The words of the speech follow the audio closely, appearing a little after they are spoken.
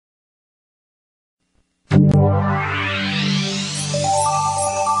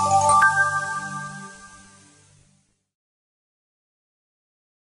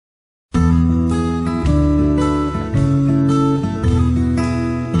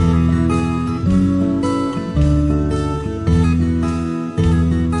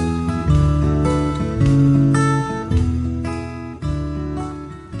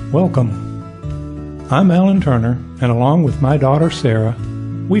Welcome. I'm Alan Turner, and along with my daughter Sarah,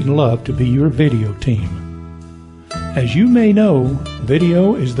 we'd love to be your video team. As you may know,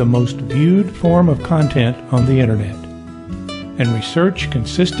 video is the most viewed form of content on the internet, and research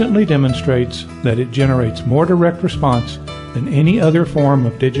consistently demonstrates that it generates more direct response than any other form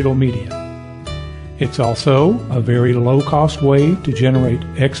of digital media. It's also a very low-cost way to generate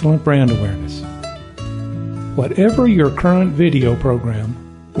excellent brand awareness. Whatever your current video program,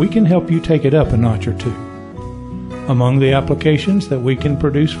 we can help you take it up a notch or two. Among the applications that we can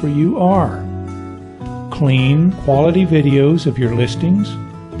produce for you are clean, quality videos of your listings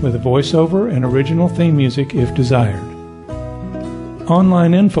with a voiceover and original theme music if desired.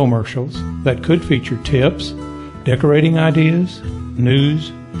 Online infomercials that could feature tips, decorating ideas, news,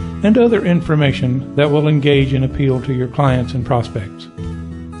 and other information that will engage and appeal to your clients and prospects.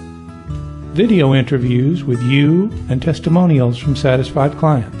 Video interviews with you and testimonials from satisfied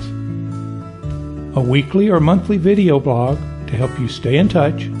clients. A weekly or monthly video blog to help you stay in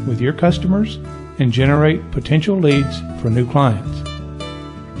touch with your customers and generate potential leads for new clients.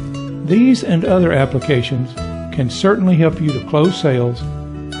 These and other applications can certainly help you to close sales,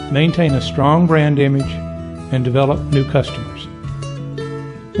 maintain a strong brand image, and develop new customers.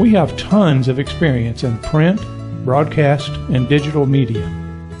 We have tons of experience in print, broadcast, and digital media.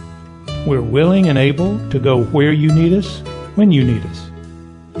 We're willing and able to go where you need us, when you need us.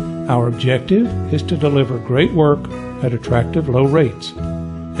 Our objective is to deliver great work at attractive low rates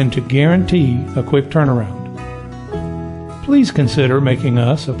and to guarantee a quick turnaround. Please consider making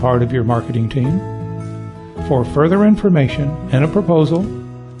us a part of your marketing team. For further information and a proposal,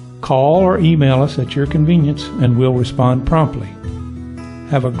 call or email us at your convenience and we'll respond promptly.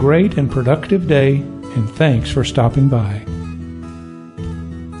 Have a great and productive day, and thanks for stopping by.